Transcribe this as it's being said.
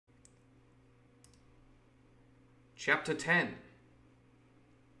Chapter 10.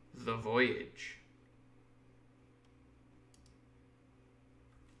 The Voyage.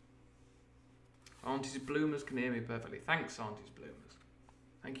 Auntie's Bloomers can hear me perfectly. Thanks, Auntie's Bloomers.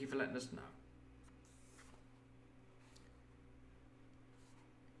 Thank you for letting us know.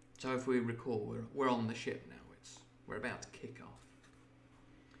 So if we recall, we're on the ship now. We're about to kick off.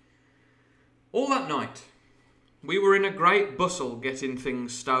 All that night, we were in a great bustle getting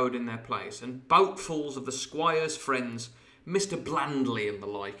things stowed in their place, and boatfuls of the squire's friends, Mr. Blandley and the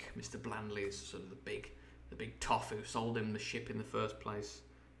like. Mr. Blandley is sort of the big toff who sold him the ship in the first place.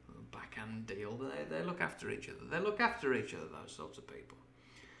 A backhand deal. They look after each other. They look after each other, those sorts of people.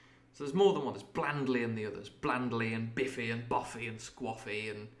 So there's more than one. There's Blandley and the others. Blandley and Biffy and Boffy and Squaffy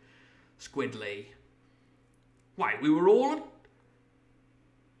and Squidley. Why, we were all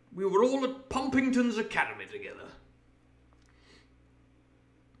at Pumpington's Academy together.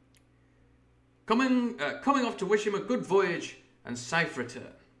 Coming off to wish him a good voyage and safe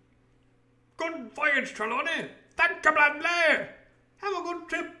return. Good voyage, Trelawney. Thank you, Blandley. Have a good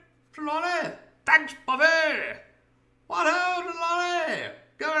trip, Trelawney. Thanks, Buffy. What ho, Trelawney.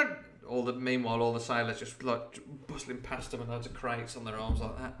 Good. Meanwhile, all the sailors just like bustling past them and loads of crates on their arms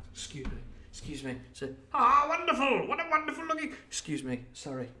like that. Excuse me. So, wonderful. What a wonderful looking. Excuse me.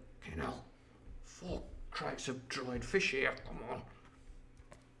 Sorry. Okay, now 4 crates of dried fish here. Come on.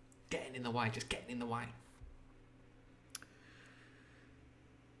 Getting in the way. Just getting in the way.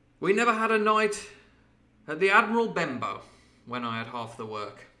 We never had a night at the Admiral Benbow when I had half the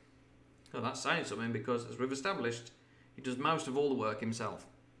work. Well, that's saying something because, as we've established, he does most of all the work himself.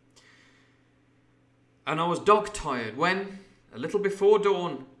 And I was dog-tired when, a little before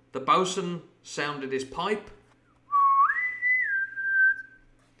dawn, the boatswain sounded his pipe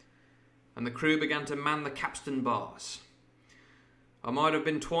and the crew began to man the capstan bars. I might have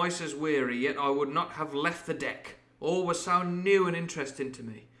been twice as weary, yet I would not have left the deck. All was so new and interesting to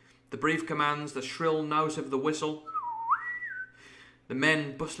me. The brief commands, the shrill note of the whistle, the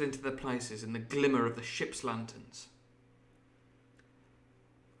men bustling to their places in the glimmer of the ship's lanterns.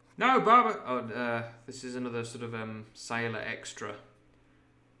 No, this is another sort of sailor extra.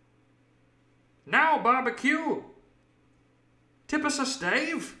 Now, barbecue! Tip us a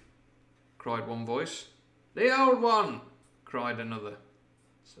stave, cried one voice. The old one, cried another.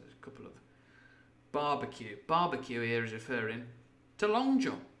 So there's a couple of barbecue. Barbecue here is referring to Long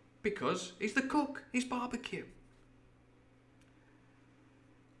John, because he's the cook. He's barbecue.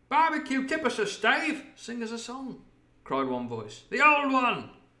 Barbecue, tip us a stave, sing us a song, cried one voice. The old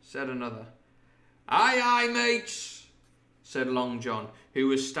one, said another. Aye, aye, mates, said Long John, who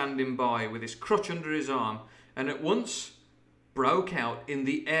was standing by with his crutch under his arm, and at once broke out in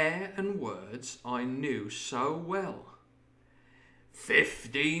the air and words I knew so well.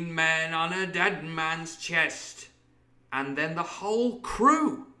 15 men on a dead man's chest, and then the whole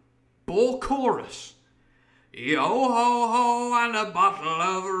crew bore chorus. Yo ho ho and a bottle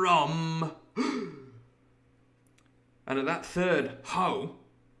of rum. And at that third ho,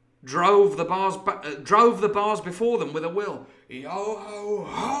 drove the bars before them with a will. Yo ho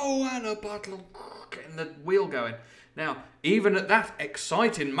ho and a bottle, getting the wheel going. Now, even at that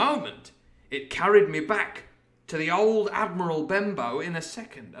exciting moment, it carried me back to the old Admiral Benbow in a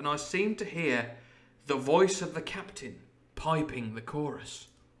second, and I seemed to hear the voice of the captain piping the chorus.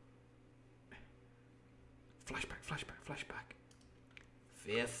 Flashback, flashback, flashback.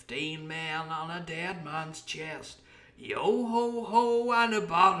 15 men on a dead man's chest. Yo ho ho and a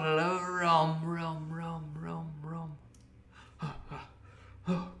bottle of rum, rum, rum, rum, rum.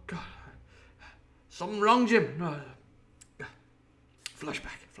 Oh God. Something wrong, Jim.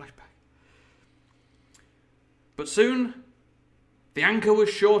 Flashback, flashback. But soon the anchor was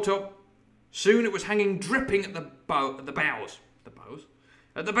short up. Soon it was hanging dripping at the bows. At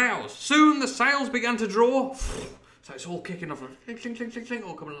the bows. Soon the sails began to draw. So it's all kicking off. Clink, clink, clink, clink, clink,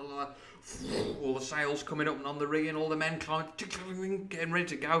 all coming along like that. All the sails coming up and on the rigging. All the men climbing, getting ready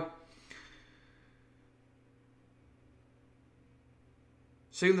to go.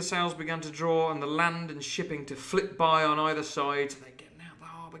 Soon the sails began to draw and the land and shipping to flit by on either side. So they're getting out the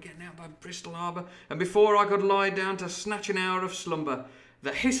harbour, getting out by Bristol Harbour. And before I could lie down to snatch an hour of slumber,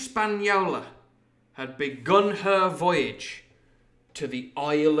 the Hispaniola had begun her voyage to the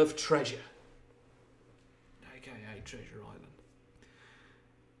Isle of Treasure, aka Treasure Island.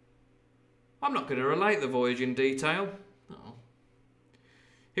 I'm not going to relate the voyage in detail. Oh.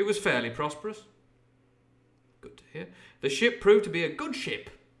 It was fairly prosperous. Good to hear. The ship proved to be a good ship.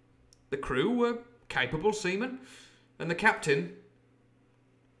 The crew were capable seamen, and the captain,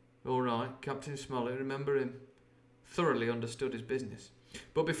 all right, Captain Smollett, remember him, thoroughly understood his business.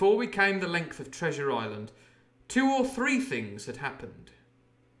 But before we came the length of Treasure Island, 2 or 3 things had happened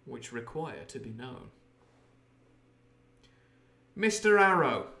which require to be known. Mr.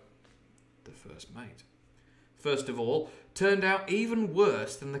 Arrow, the first mate, first of all, turned out even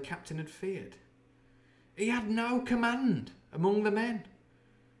worse than the captain had feared. He had no command among the men,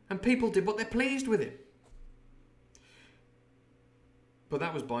 and people did what they pleased with him. But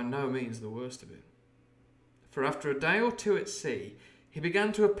that was by no means the worst of it. For after a day or 2 at sea, he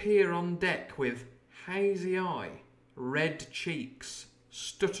began to appear on deck with hazy eye, red cheeks,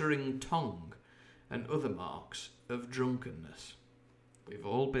 stuttering tongue, and other marks of drunkenness. We've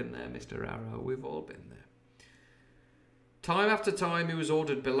all been there, Mr. Arrow, we've all been there. Time after time he was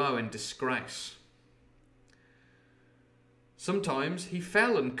ordered below in disgrace. Sometimes he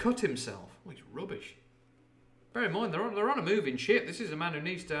fell and cut himself. Oh, he's rubbish. Bear in mind, they're on a moving ship. This is a man who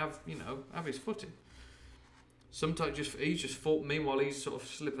needs to have his footing. Sometimes he's just fought. Meanwhile, he's sort of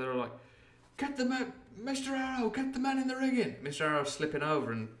slipped there like, get the man, Mr. Arrow, get the man in the rigging. Mr. Arrow slipping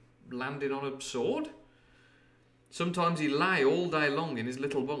over and landing on a sword. Sometimes he lay all day long in his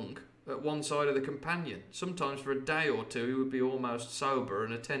little bunk at one side of the companion. Sometimes for a day or 2 he would be almost sober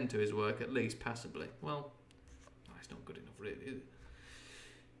and attend to his work at least passably. Well, it's not good enough really, is it?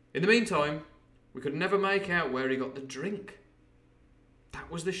 In the meantime, we could never make out where he got the drink. That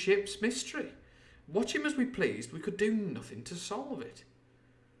was the ship's mystery. Watch him as we pleased, we could do nothing to solve it.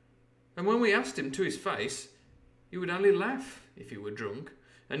 And when we asked him to his face, he would only laugh if he were drunk,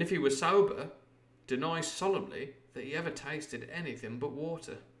 and if he were sober, deny solemnly that he ever tasted anything but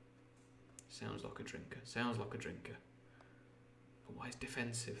water. Sounds like a drinker, sounds like a drinker. Always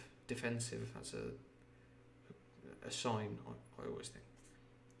defensive, that's a sign, I always think.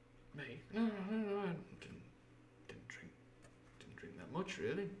 Me? No, I didn't drink that much,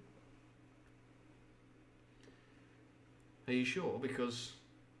 really. Are you sure? Because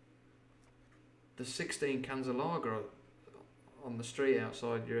the 16 cans of lager on the street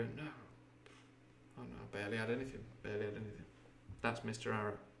outside your... No. Oh no, barely had anything. That's Mr.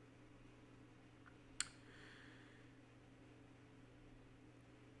 Arrow.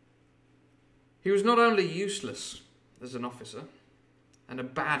 He was not only useless as an officer and a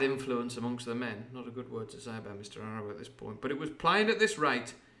bad influence amongst the men, not a good word to say about Mr. Arrow at this point, but it was plain at this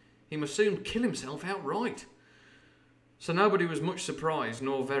rate he must soon kill himself outright. So nobody was much surprised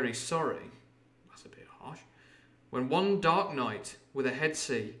nor very sorry, that's a bit harsh, when one dark night with a head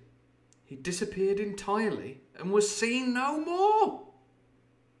sea he disappeared entirely and was seen no more.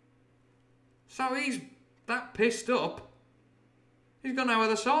 So he's that pissed up, he's gone no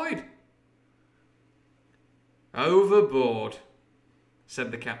other side. Overboard,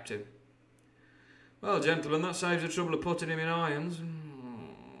 said the captain. Well, gentlemen, that saves the trouble of putting him in irons.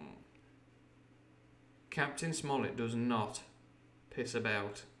 Captain Smollett does not piss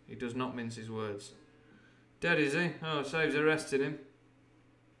about. He does not mince his words. Dead, is he? Oh, it saves arresting him.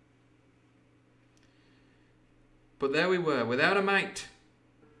 But there we were, without a mate.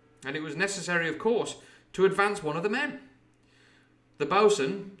 And it was necessary, of course, to advance one of the men. The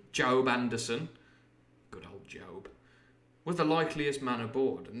boatswain, Job Anderson, good old Job, was the likeliest man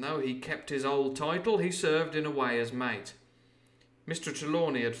aboard, and though he kept his old title, he served in a way as mate. Mr.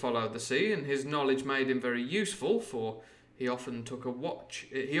 Trelawney had followed the sea, and his knowledge made him very useful, for he often took a watch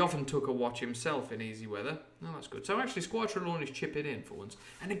himself in easy weather. Oh, that's good. So actually, Squire Trelawney's chipping in for once.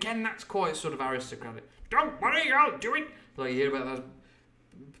 And again, that's quite sort of aristocratic. Don't worry, I'll do it. Like you hear about those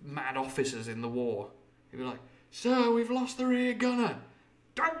mad officers in the war. He'd be like, sir, we've lost the rear gunner.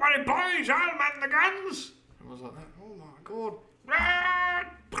 Don't worry, boys, I'll man the guns. I was like, oh my God.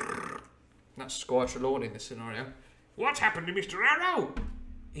 That's Squire Trelawney in this scenario. What's happened to Mr. Arrow?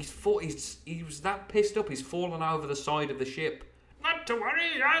 He was that pissed up, he's fallen over the side of the ship. Not to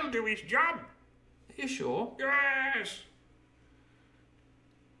worry, I'll do his job. Are you sure? Yes.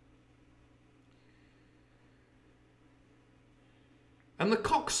 And the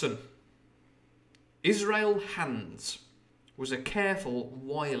coxswain, Israel Hands, was a careful,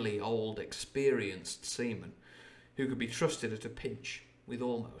 wily, old, experienced seaman who could be trusted at a pinch with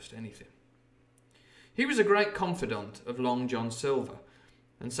almost anything. He was a great confidant of Long John Silver,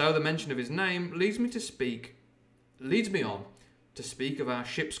 and so the mention of his name leads me on to speak of our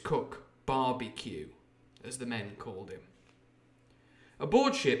ship's cook, Barbecue, as the men called him.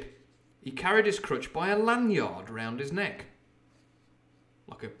 Aboard ship, he carried his crutch by a lanyard round his neck,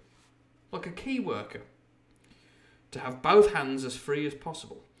 like a key worker, to have both hands as free as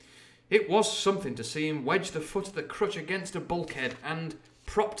possible. It was something to see him wedge the foot of the crutch against a bulkhead and,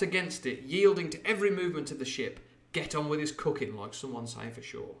 propped against it, yielding to every movement of the ship, get on with his cooking like someone safe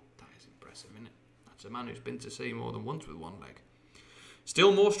ashore. That is impressive, isn't it? That's a man who's been to sea more than once with one leg.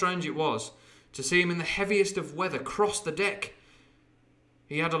 Still more strange it was to see him in the heaviest of weather cross the deck.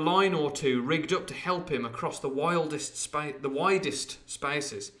 He had a line or two rigged up to help him across the widest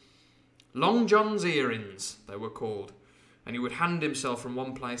spaces. Long John's earrings, they were called, and he would hand himself from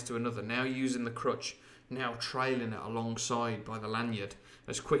one place to another, now using the crutch, now trailing it alongside by the lanyard,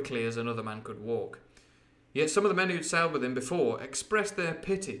 as quickly as another man could walk. Yet some of the men who'd sailed with him before expressed their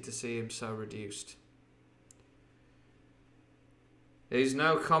pity to see him so reduced. "He's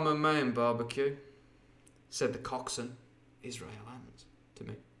no common man, Barbecue," said the coxswain, Israel Hands, to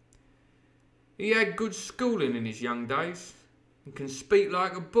me. "He had good schooling in his young days, and can speak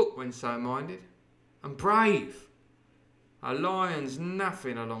like a book when so minded, and brave. A lion's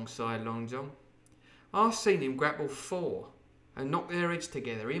nothing alongside Long John. I've seen him grapple 4 and knock their heads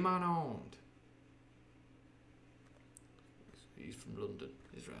together, him unarmed." He's from London,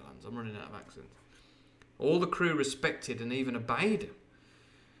 Israel Hands. I'm running out of accents. All the crew respected and even obeyed him.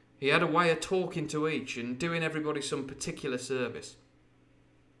 He had a way of talking to each and doing everybody some particular service.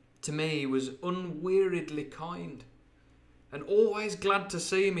 To me, he was unweariedly kind, and always glad to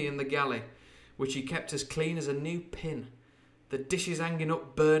see me in the galley, which he kept as clean as a new pin, the dishes hanging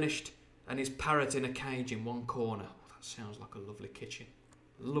up burnished, and his parrot in a cage in one corner. Oh, that sounds like a lovely kitchen.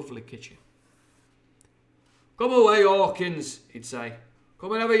 Lovely kitchen. "Come away, Hawkins," he'd say.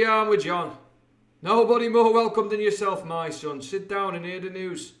 "Come and have a yarn with John. Nobody more welcome than yourself, my son. Sit down and hear the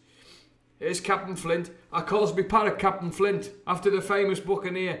news. Here's Captain Flint. I calls me parrot Captain Flint, after the famous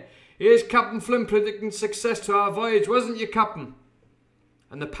buccaneer. Here's Captain Flint predicting success to our voyage, wasn't you, Captain?"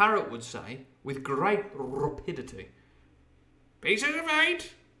 And the parrot would say, with great rapidity, "Pieces of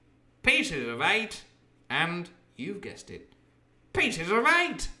 8, pieces of 8, and, you've guessed it, pieces of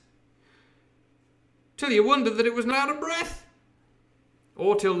 8. Till you wondered that it was not out of breath.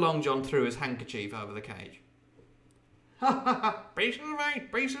 Or till Long John threw his handkerchief over the cage. "Ha ha ha, pieces of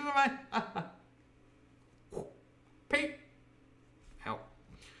 8, pieces of 8, ha ha. Peep. Help.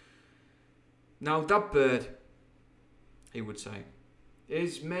 Now that bird," he would say,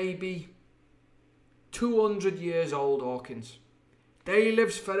 "is maybe 200 years old, Hawkins. They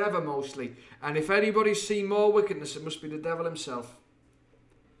lives forever mostly, and if anybody's seen more wickedness, it must be the devil himself.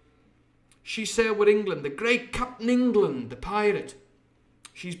 She sailed with England, the great Captain England, the pirate.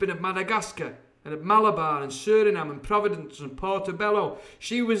 She's been at Madagascar, and at Malabar, and Suriname, and Providence, and Portobello.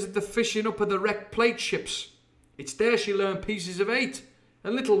 She was at the fishing up of the wrecked plate ships. It's there she learned pieces of 8,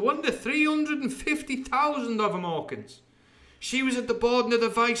 and little wonder 350,000 of 'em, Hawkins. She was at the boarding of the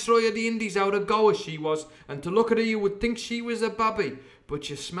Viceroy of the Indies out of Goa, she was, and to look at her you would think she was a babby, but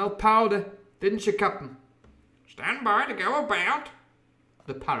you smelled powder, didn't you, Captain?" "Stand by to go about,"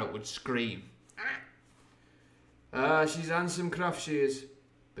 the parrot would scream. "Ah, she's handsome craft, she is,"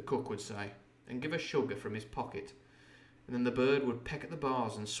 the cook would say, and give a sugar from his pocket, and then the bird would peck at the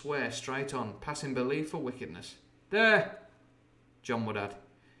bars and swear straight on, passing belief for wickedness. "There," John would add,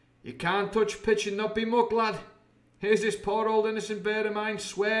 "you can't touch pitch and not be muck, lad. Here's this poor old innocent bird of mine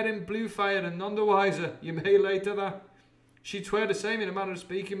swearing blue fire and none the wiser, you may lay to that. She'd swear the same in a manner of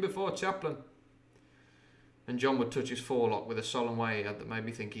speaking before chaplain." And John would touch his forelock with a solemn way he had that made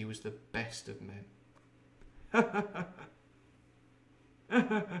me think he was the best of men.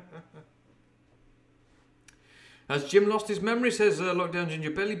 As Jim lost his memory, says Lockdown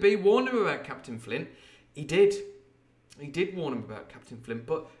Ginger Billy B warned him about Captain Flint. He did. He did warn him about Captain Flint,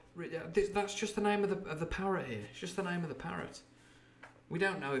 but that's just the name of the parrot here. It's just the name of the parrot. We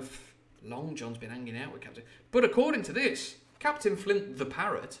don't know if Long John's been hanging out with Captain... But according to this, Captain Flint the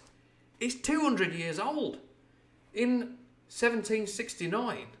parrot is 200 years old. In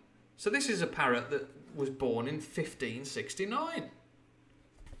 1769. So this is a parrot that was born in 1569.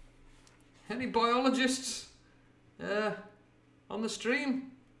 Any biologists on the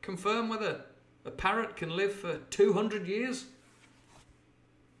stream confirm whether a parrot can live for 200 years?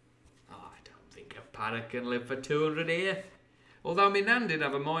 Oh, I don't think a parrot can live for 200 years. Although my nan did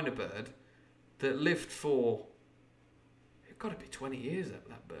have a minor bird that lived for... It got to be 20 years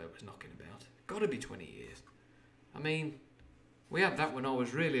that bird was knocking about. Got to be 20 years. I mean, we had that when I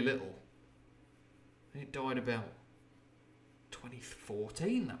was really little. It died about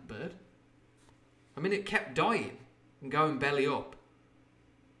 2014, that bird. I mean, it kept dying and going belly up.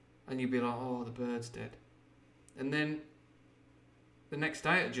 And you'd be like, oh, the bird's dead. And then the next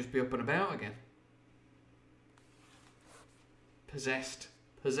day it'd just be up and about again. Possessed.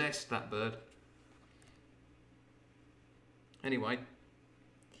 Possessed, that bird. Anyway.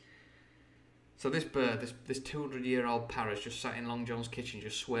 So this bird, this 200-year-old parrot's just sat in Long John's kitchen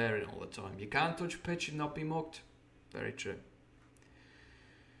just swearing all the time. You can't touch pitch and not be mucked. Very true.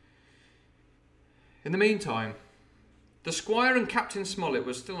 In the meantime, The Squire and Captain Smollett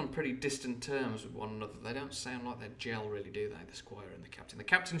were still on pretty distant terms with one another. They don't sound like they gel, really, do they, the Squire and the Captain? The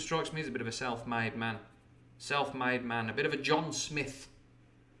Captain strikes me as a bit of a self-made man. Self-made man. A bit of a John Smith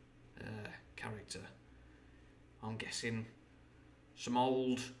character. I'm guessing some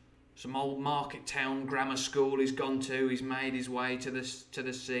old market town grammar school he's gone to. He's made his way to the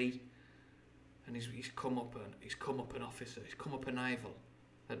sea, and he's come up an officer. He's come up a naval.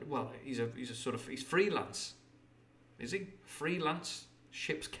 Well, he's freelance. Is he? Freelance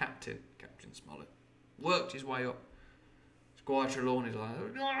ship's captain, Captain Smollett. Worked his way up. Squire Trelawney's like,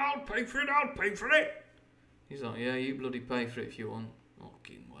 oh, I'll pay for it. He's like, yeah, you bloody pay for it if you want.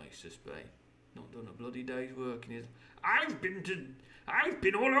 Fucking waste of space. Not done a bloody day's work. And he's like, I've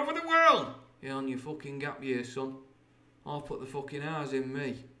been all over the world. Yeah, on your fucking gap year, son. I'll put the fucking hours in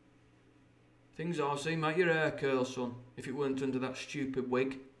me. Things I've seen make your hair curl, son, if it weren't under that stupid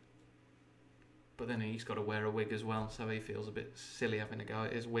wig. But then he's got to wear a wig as well, so he feels a bit silly having to go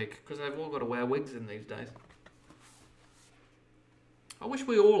at his wig, because they've all got to wear wigs in these days. I wish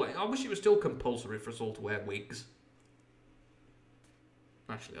it was still compulsory for us all to wear wigs.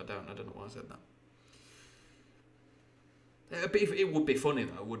 Actually, I don't know why I said that. It would be funny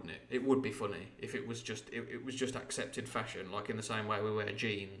though, wouldn't it? It would be funny if it was just accepted fashion, like in the same way we wear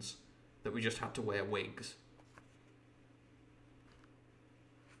jeans, that we just had to wear wigs.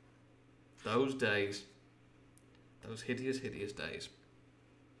 Those days. Those hideous, hideous days.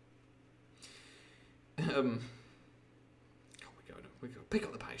 We go. Pick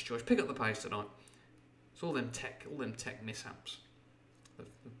up the pace, George. Pick up the pace tonight. It's all them tech mishaps. They've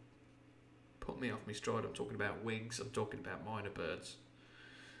put me off my stride. I'm talking about wigs. I'm talking about minor birds.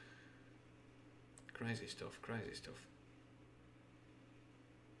 Crazy stuff.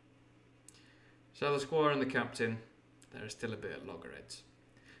 So the Squire and the Captain, they're still a bit at loggerheads.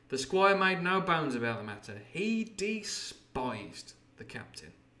 The Squire made no bones about the matter. He despised the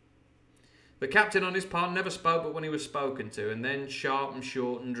Captain. The Captain, on his part, never spoke but when he was spoken to, and then sharp and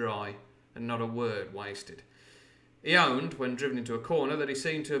short and dry, and not a word wasted. He owned, when driven into a corner, that he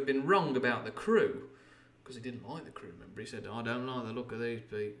seemed to have been wrong about the crew, because he didn't like the crew, remember? He said, I don't like the look of these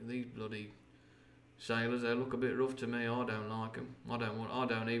bloody sailors. They look a bit rough to me. I don't like them. I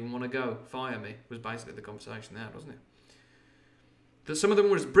don't even want to go. Fire me, was basically the conversation there, wasn't it? That some of them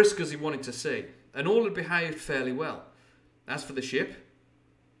were as brisk as he wanted to see, and all had behaved fairly well. As for the ship,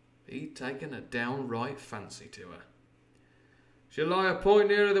 he'd taken a downright fancy to her. She'll lie a point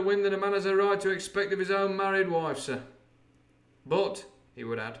nearer the wind than a man has a right to expect of his own married wife, sir. But, he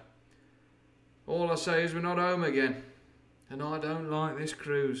would add, all I say is we're not home again, and I don't like this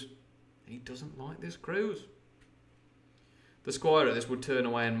cruise. He doesn't like this cruise. The Squire at this would turn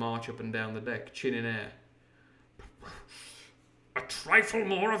away and march up and down the deck, chin in air. A trifle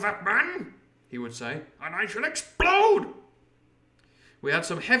more of that man, he would say, and I shall explode. We had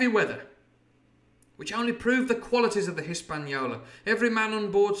some heavy weather, which only proved the qualities of the Hispaniola. Every man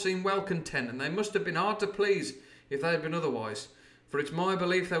on board seemed well content, and they must have been hard to please if they had been otherwise, for it's my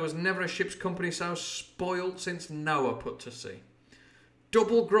belief there was never a ship's company so spoilt since Noah put to sea.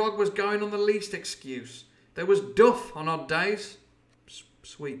 Double grog was going on the least excuse. There was duff on odd days.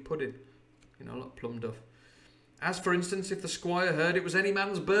 Sweet pudding. Like plum duff. As, for instance, if the Squire heard it was any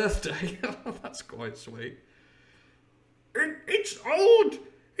man's birthday. That's quite sweet. It's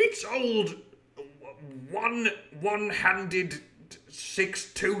old, one-handed,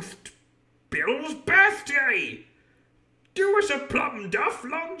 six-toothed Bill's birthday. Do us a plum duff,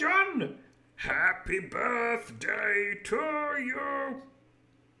 Long John. Happy birthday to you.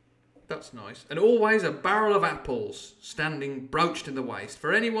 That's nice. And always a barrel of apples standing broached in the waist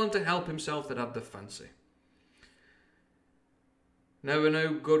for anyone to help himself that had the fancy. Never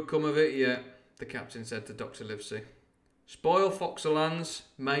no good come of it yet, the Captain said to Dr. Livesey. Spoil foxelands,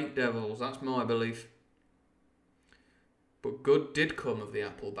 make devils, that's my belief. But good did come of the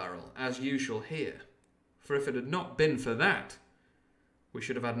apple barrel, as you shall hear. For if it had not been for that, we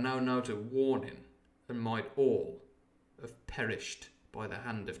should have had no note of warning, and might all have perished by the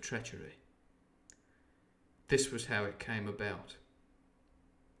hand of treachery. This was how it came about.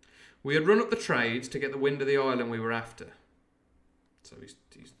 We had run up the trades to get the wind of the island we were after. So he's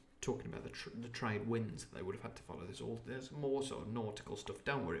talking about the trade winds that they would have had to follow. There's more sort of nautical stuff.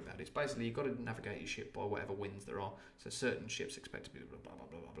 Don't worry about it. It's basically you've got to navigate your ship by whatever winds there are. So certain ships expect to be blah, blah, blah,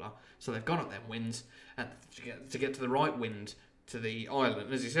 blah, blah, blah. So they've gone up them winds and to get to the right wind to the island.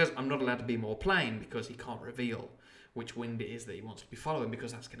 And as he says, I'm not allowed to be more plain because he can't reveal which wind it is that he wants to be following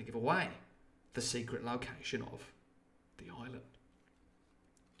because that's going to give away the secret location of the island.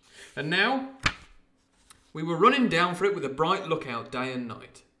 And now we were running down for it with a bright lookout day and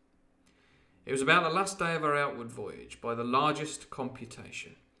night. It was about the last day of our outward voyage, by the largest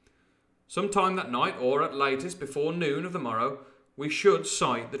computation. Sometime that night, or at latest before noon of the morrow, we should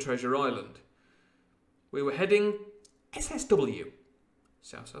sight the Treasure Island. We were heading SSW,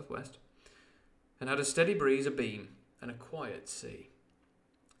 south-southwest, and had a steady breeze abeam and a quiet sea.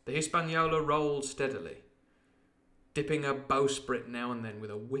 The Hispaniola rolled steadily, dipping her bowsprit now and then with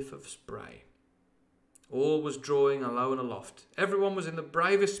a whiff of spray. All was drawing low and aloft. Everyone was in the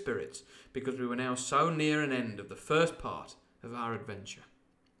bravest spirits, because we were now so near an end of the first part of our adventure.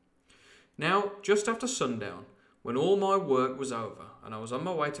 Now, just after sundown, when all my work was over and I was on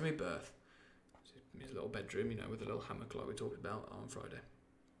my way to my berth, his little bedroom, with a little hammock like we talked about on Friday,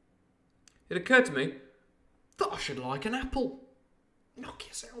 it occurred to me that I should like an apple. Knock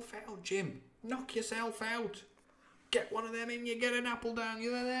yourself out, Jim. Knock yourself out. Get one of them in, you get an apple down.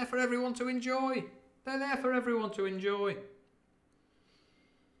 They're there for everyone to enjoy. They're there for everyone to enjoy.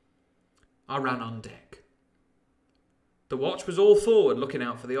 I ran on deck. The watch was all forward, looking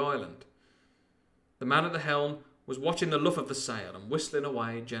out for the island. The man at the helm was watching the luff of the sail and whistling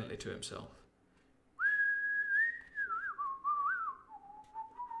away gently to himself.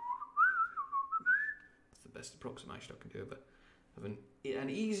 That's the best approximation I can do of an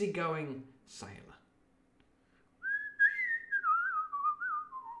easygoing sailor.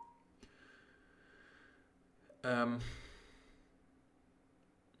 And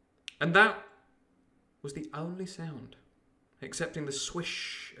that was the only sound, excepting the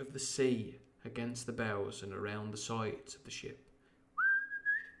swish of the sea against the bows and around the sides of the ship.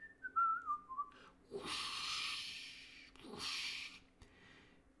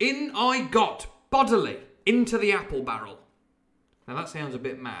 In I got, bodily, into the apple barrel. Now that sounds a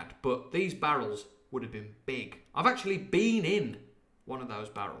bit mad, but these barrels would have been big. I've actually been in one of those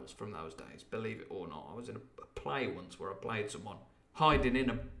barrels from those days, believe it or not. I was in a play once where I played someone hiding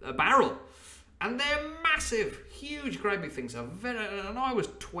in a barrel. And they're massive, huge, great big things. And I was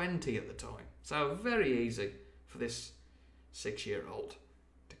 20 at the time. So very easy for this 6-year-old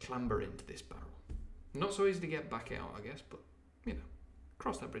to clamber into this barrel. Not so easy to get back out, I guess, but,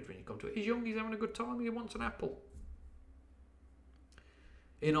 cross that bridge when you come to it. He's young, he's having a good time, he wants an apple.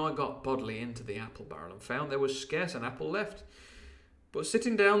 In I got bodily into the apple barrel and found there was scarce an apple left. But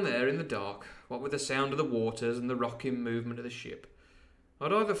sitting down there in the dark, what with the sound of the waters and the rocking movement of the ship,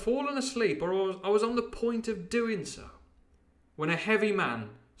 I'd either fallen asleep or I was on the point of doing so, when a heavy man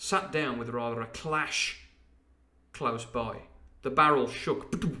sat down with rather a clash close by. The barrel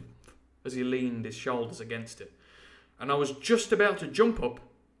shook as he leaned his shoulders against it, and I was just about to jump up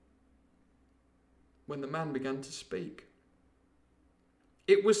when the man began to speak.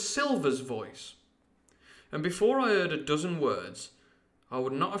 It was Silver's voice, and before I heard a dozen words, I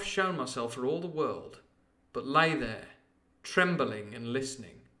would not have shown myself for all the world, but lay there, trembling and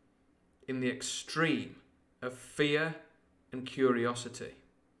listening, in the extreme of fear and curiosity.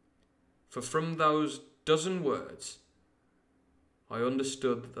 For from those dozen words, I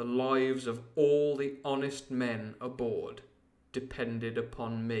understood that the lives of all the honest men aboard depended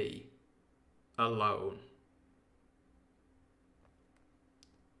upon me alone.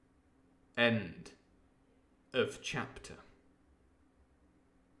 End of chapter.